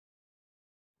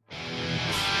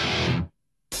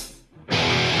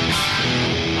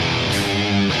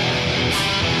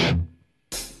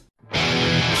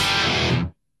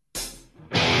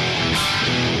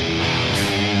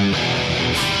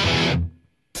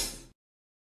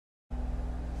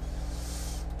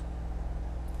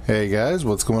Hey guys,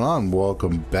 what's going on?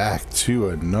 Welcome back to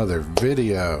another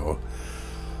video.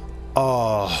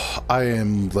 Oh, I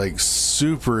am like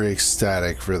super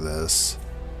ecstatic for this.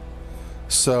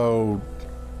 So,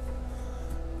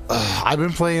 I've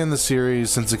been playing the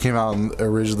series since it came out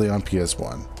originally on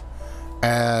PS1.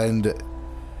 And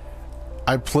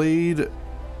I played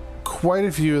quite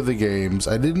a few of the games.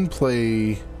 I didn't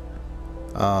play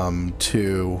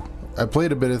 2. I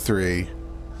played a bit of 3.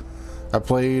 I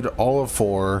played all of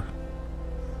 4,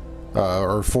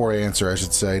 or 4 answer, I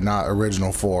should say, not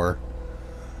original 4.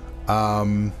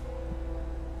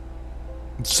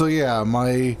 So yeah,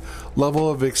 my level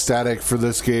of ecstatic for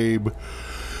this game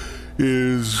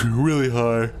is really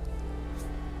high.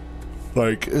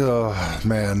 Like,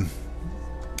 man,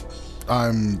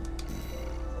 I'm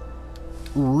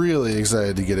really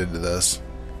excited to get into this.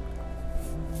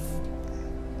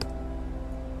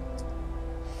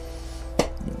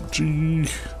 Gee.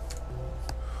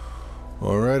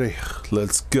 Alrighty,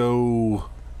 let's go.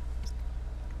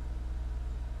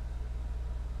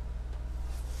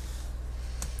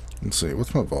 Let's see,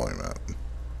 what's my volume at?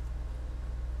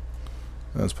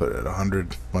 Let's put it at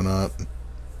 100. Why not?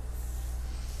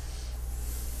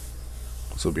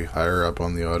 This will be higher up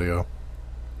on the audio.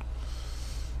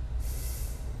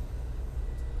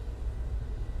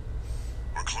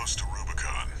 We're close to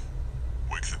Rubicon.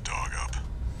 Wake the dog up.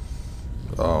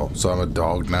 Oh, so I'm a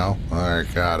dog now?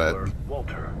 Alright, got it.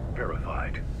 Walter,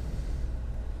 verified.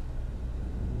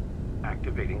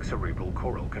 Activating cerebral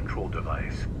coral control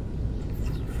device.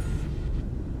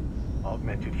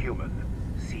 Augmented human,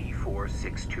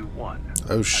 C4621.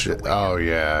 Oh shit. Oh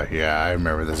yeah, I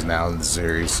remember this now in the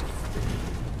series.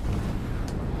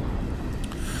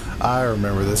 I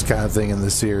remember this kind of thing in the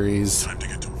series. Time to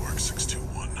get to work,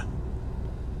 621.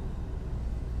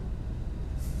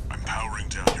 I'm powering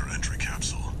down your entry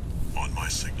capsule. On my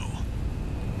signal.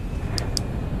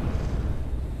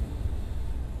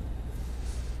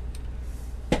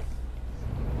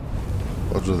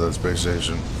 What's with that space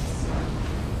station?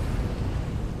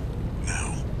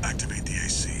 Now, activate the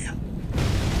AC.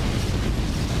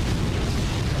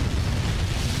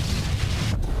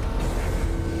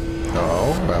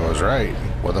 Oh, I was right.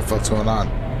 What the fuck's going on?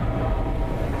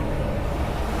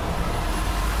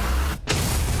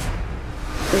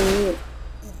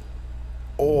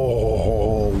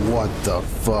 Oh, what the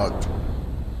fuck?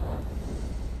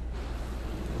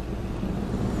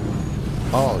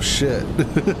 Oh shit.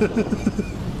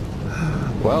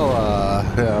 Well,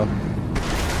 yeah.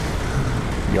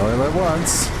 You only live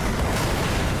once.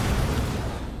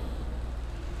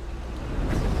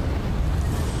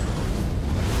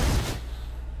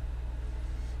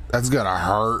 That's gonna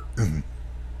hurt.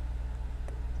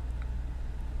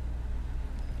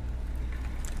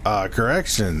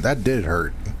 Correction, that did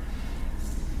hurt.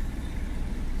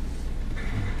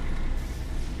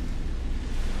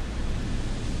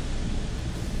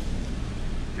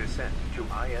 Descent to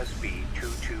ISB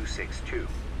 2262.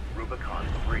 Rubicon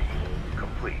 3.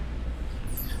 Complete.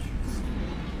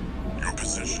 Your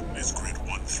position is grid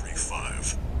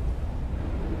 135.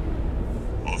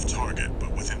 Off target,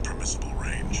 but within permissible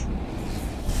range.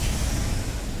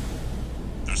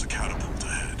 There's a catapult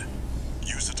ahead.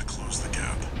 Use it to close the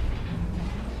gap.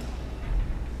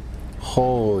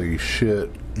 Holy shit.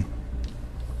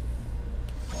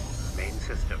 Main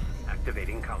system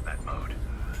activating combat mode.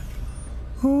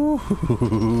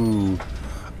 Ooh.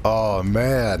 Oh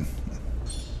man.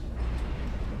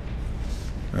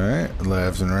 Alright,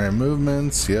 left and right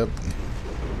movements, yep.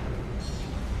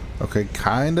 Okay,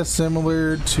 kinda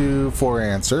similar to 4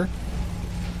 answer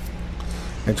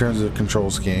in terms of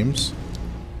control schemes.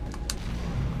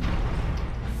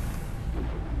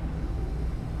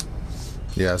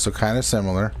 Yeah, so kinda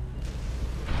similar.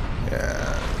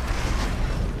 Yeah.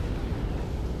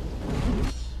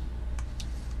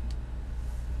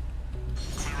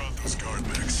 Clear out those guard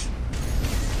mechs.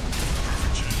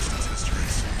 Perfect chance to test your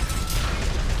AC.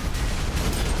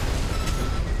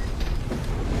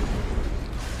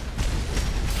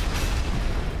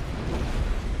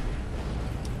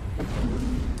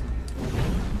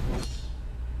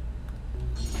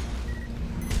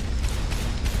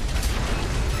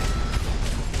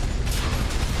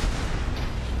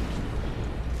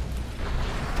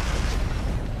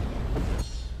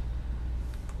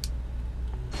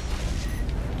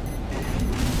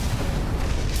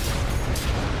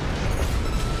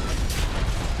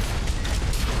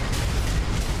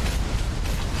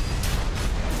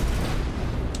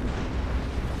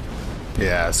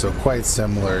 Yeah, so quite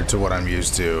similar to what I'm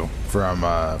used to from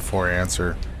 4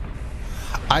 answer.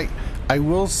 I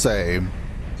will say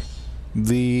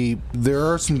There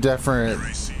are some definite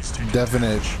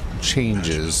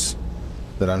changes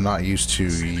that I'm not used to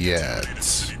yet.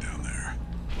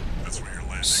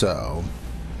 So,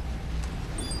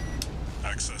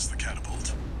 Access the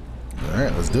catapult. all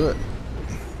right, let's do it.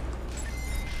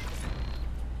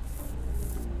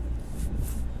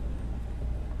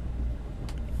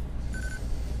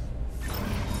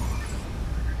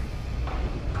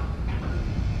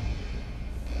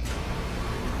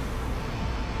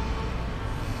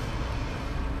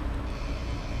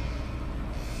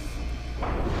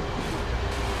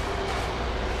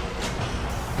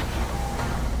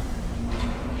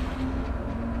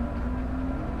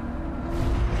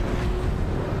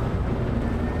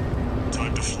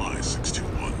 Time to fly,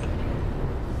 621.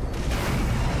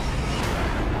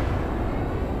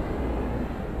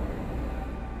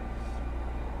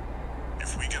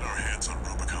 If we get our hands on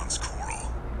Rubicon's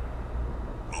coral,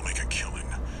 we'll make a killing.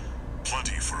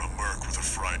 Plenty for a merc with a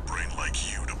fried brain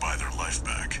like you to buy their life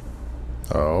back.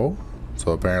 Oh,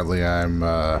 so apparently I'm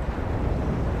a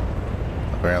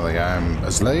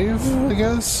slave, I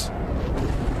guess.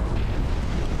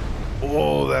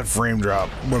 Oh, that frame drop!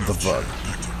 What the fuck?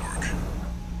 Back to work.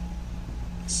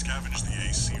 Scavenge the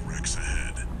AC wrecks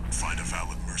ahead and find a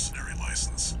valid mercenary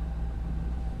license.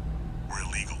 We're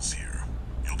illegals here.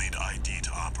 You'll need ID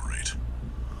to operate.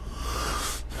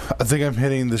 I think I'm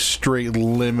hitting the straight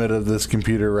limit of this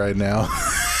computer right now.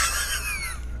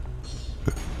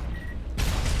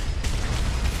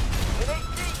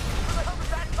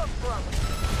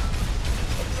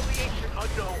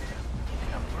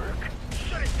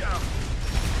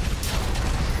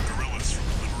 Guerrillas from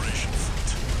the Liberation Front.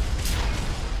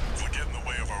 If they get in the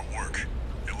way of our work,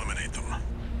 eliminate them.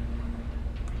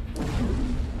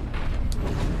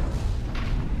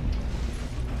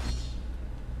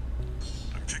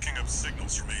 I'm picking up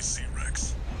signals from AC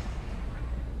Rex.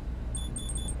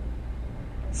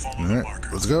 Follow All the right,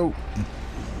 markers. let's go.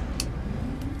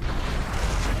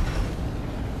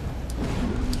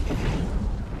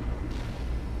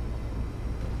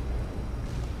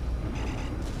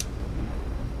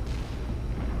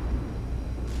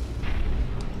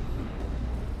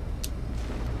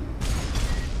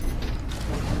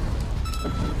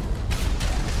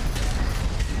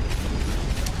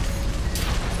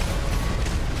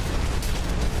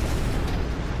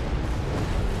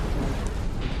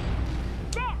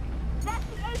 There! That's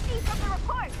the AC from the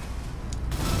report!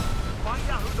 Find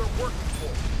out who they're working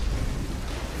for.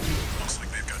 Looks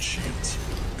like they've got shields.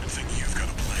 Good thing you've got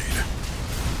a blade.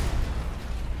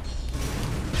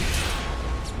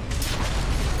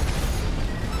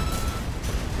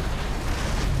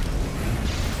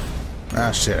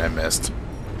 Ah, shit, I missed.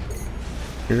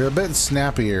 You're a bit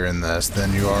snappier in this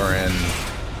than you are in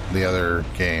the other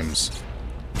games.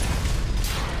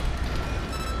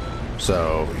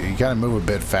 So, you gotta move a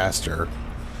bit faster.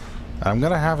 I'm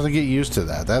gonna have to get used to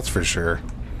that, that's for sure.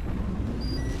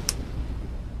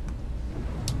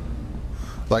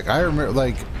 Like, I remember,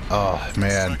 like, oh,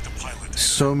 man.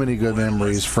 So many good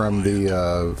memories from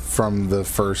the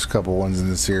first couple ones in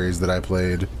the series that I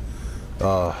played.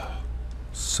 Oh,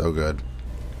 so good.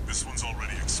 This one's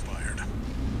already expired.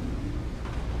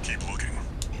 Keep looking.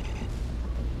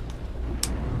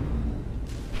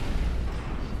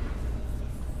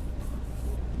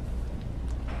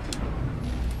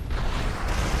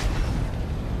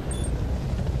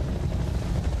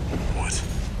 What?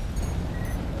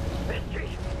 Mystery!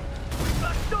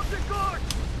 That's something good!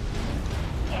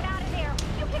 Get out of there!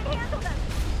 You can handle them!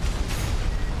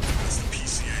 That's the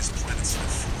PCA's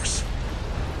planetside force.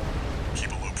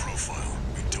 Keep a low profile.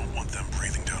 We don't want them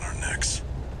breathing down our necks.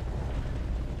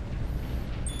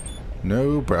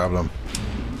 No problem.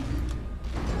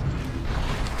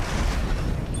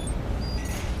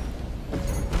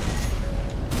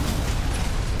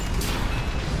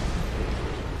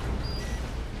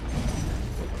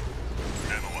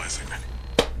 Analyzing.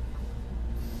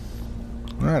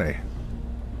 Alrighty.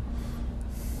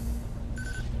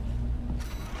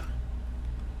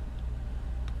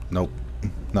 Nope.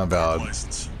 Not valid.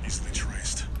 License easily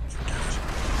traced. Forget it.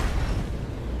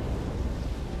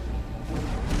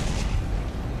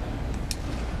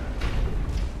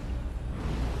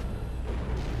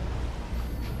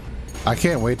 I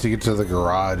can't wait to get to the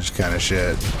garage kind of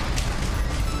shit.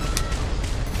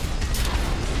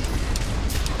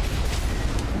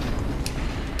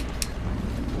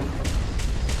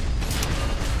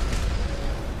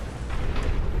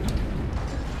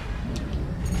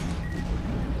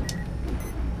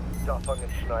 Duffung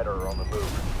and Schneider are on the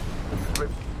move.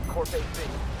 Rip, Corp AC.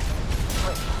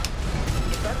 Wait,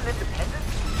 is that an independent?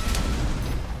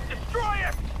 Destroy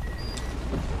it!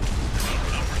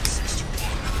 Number 621.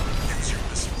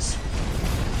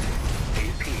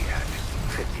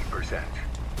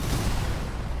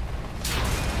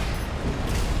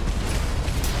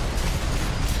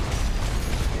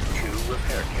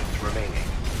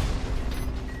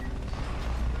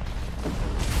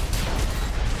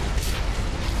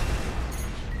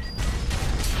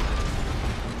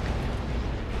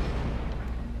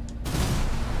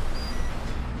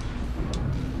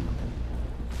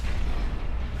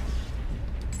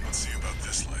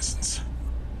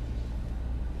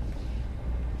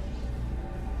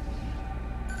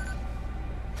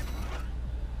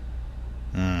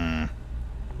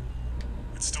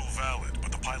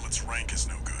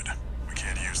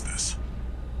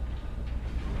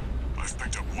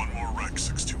 Rec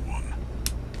 621.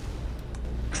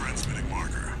 Transmitting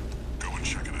marker. Go and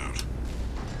check it out.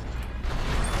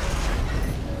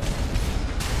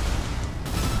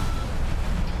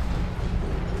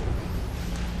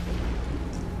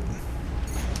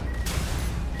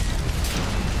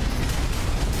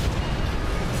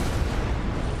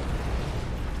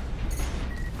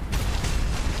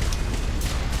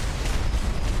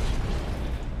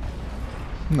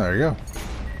 There you go.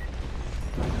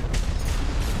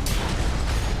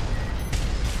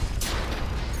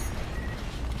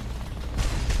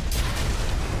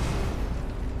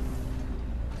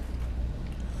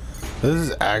 This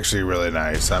is actually really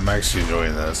nice. I'm actually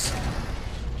enjoying this.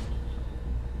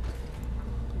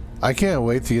 I can't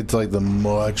wait to get to like the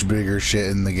much bigger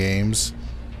shit in the games.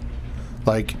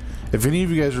 Like, if any of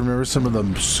you guys remember some of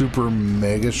the super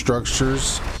mega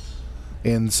structures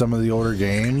in some of the older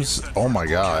games, oh my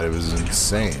god, it was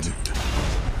insane.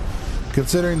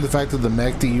 Considering the fact that the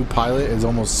mech that you pilot is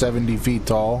almost 70 feet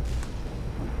tall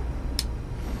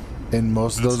in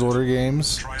most of those older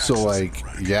games, so like,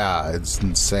 yeah, it's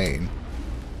insane.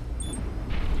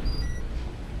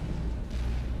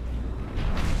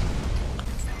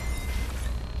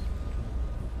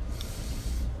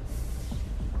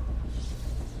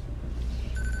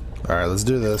 Alright, let's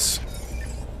do this.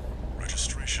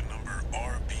 Registration number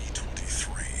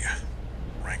RB23.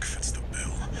 Rank fits the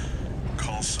bill.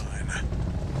 Call sign.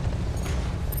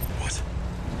 What? So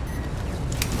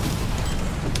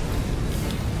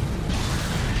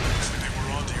they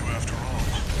were onto you after all.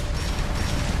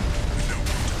 No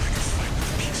point to make a fight with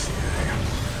the PCA.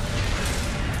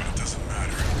 But it doesn't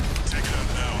matter. Take it out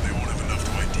now, they won't have enough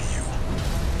to ID you.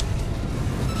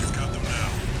 You've got them now.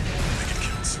 Make it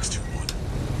count, 621.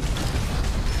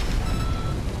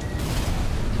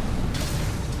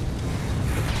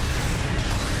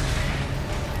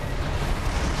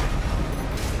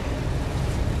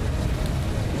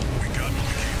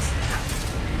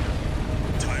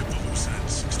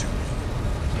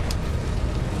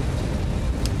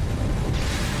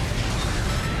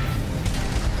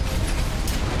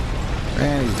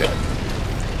 And he's dead.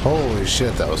 Holy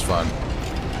shit, that was fun.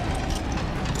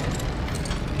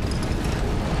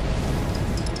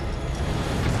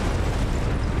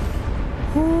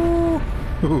 Ooh.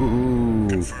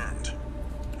 Confirmed.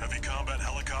 Heavy combat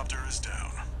helicopter is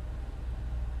down.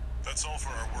 That's all for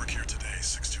our work here today,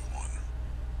 621.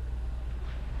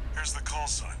 Here's the call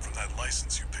sign from that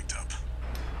license you picked up.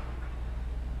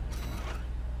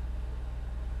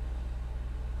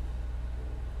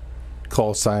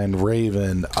 Call sign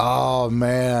Raven. Oh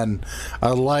man, I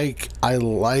like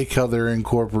how they're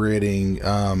incorporating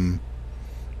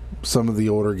some of the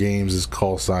older games as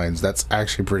call signs. That's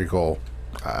actually pretty cool.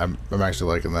 I'm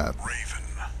actually liking that. Raven.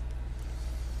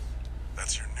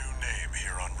 That's your new name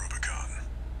here on Rubicon.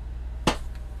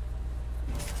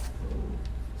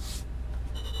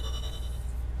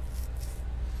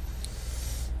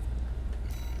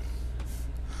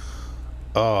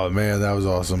 Oh man, that was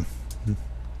awesome.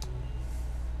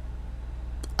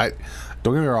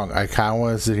 Don't get me wrong, I kind of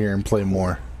want to sit here and play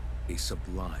more. A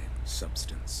sublime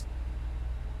substance.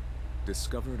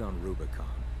 Discovered on Rubicon,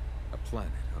 a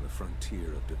planet on the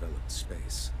frontier of developed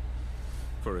space.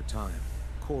 For a time,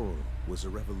 coral was a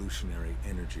revolutionary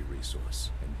energy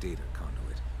resource and data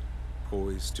conduit,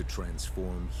 poised to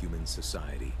transform human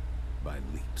society by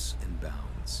leaps and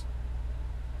bounds.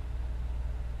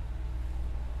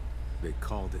 They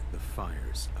called it the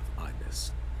Fires of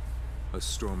Ibis. A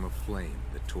storm of flame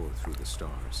that tore through the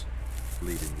stars,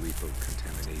 leaving lethal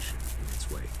contamination in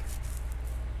its wake.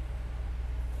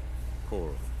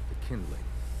 Coral, the kindling,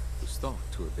 was thought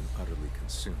to have been utterly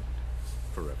consumed,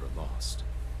 forever lost.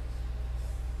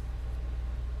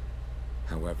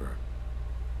 However,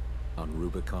 on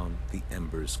Rubicon, the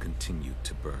embers continued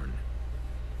to burn.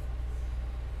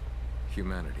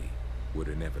 Humanity would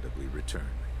inevitably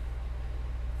return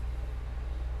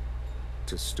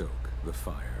to stoke the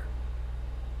fire.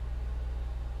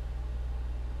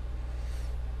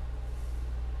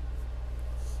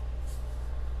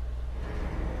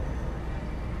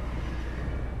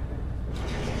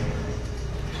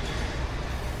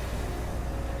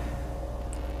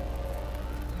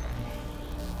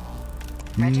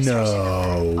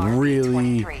 No,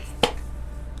 really?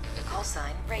 Call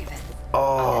sign Raven.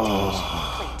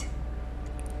 Oh. Complete.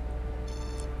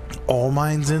 All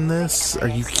mine's in this? Are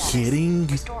you kidding?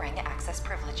 Restoring access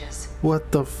privileges.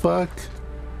 What the fuck?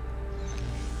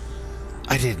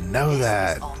 I didn't know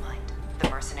that. This is All Mind, the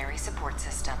mercenary support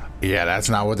system. Yeah, that's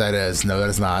not what that is. No, that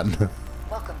is not.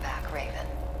 Welcome back, Raven.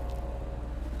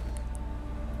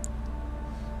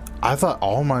 I thought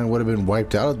all mine would have been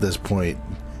wiped out at this point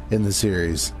in the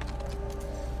series.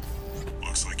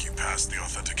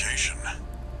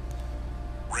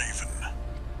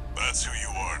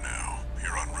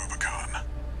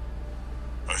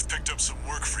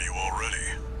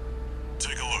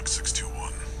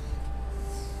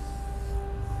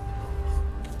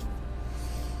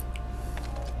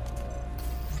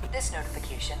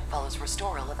 completion follows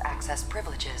restoral of access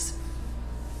privileges.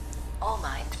 All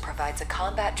Mind provides a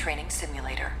combat training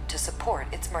simulator to support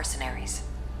its mercenaries.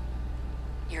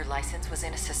 Your license was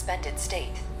in a suspended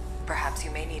state. Perhaps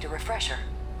you may need a refresher.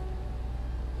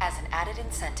 As an added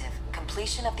incentive,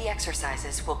 completion of the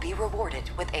exercises will be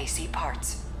rewarded with AC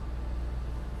parts.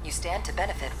 You stand to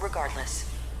benefit regardless.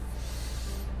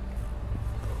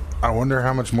 I wonder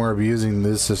how much more abusing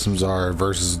these systems are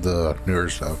versus the newer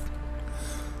stuff.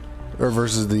 Or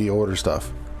versus the older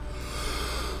stuff.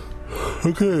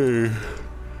 Okay.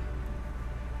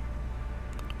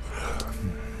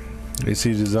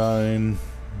 AC design.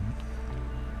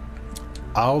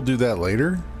 I'll do that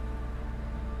later.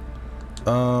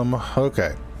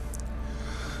 Okay.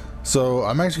 So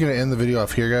I'm actually going to end the video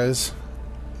off here, guys.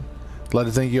 I'd like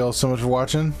to thank you all so much for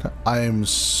watching. I am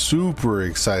super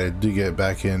excited to get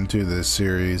back into this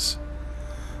series.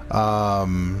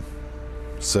 So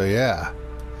yeah.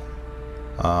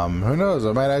 Who knows?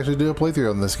 I might actually do a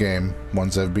playthrough on this game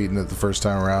once I've beaten it the first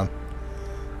time around.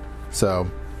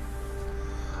 So,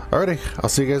 alrighty. I'll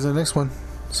see you guys in the next one.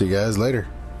 See you guys later.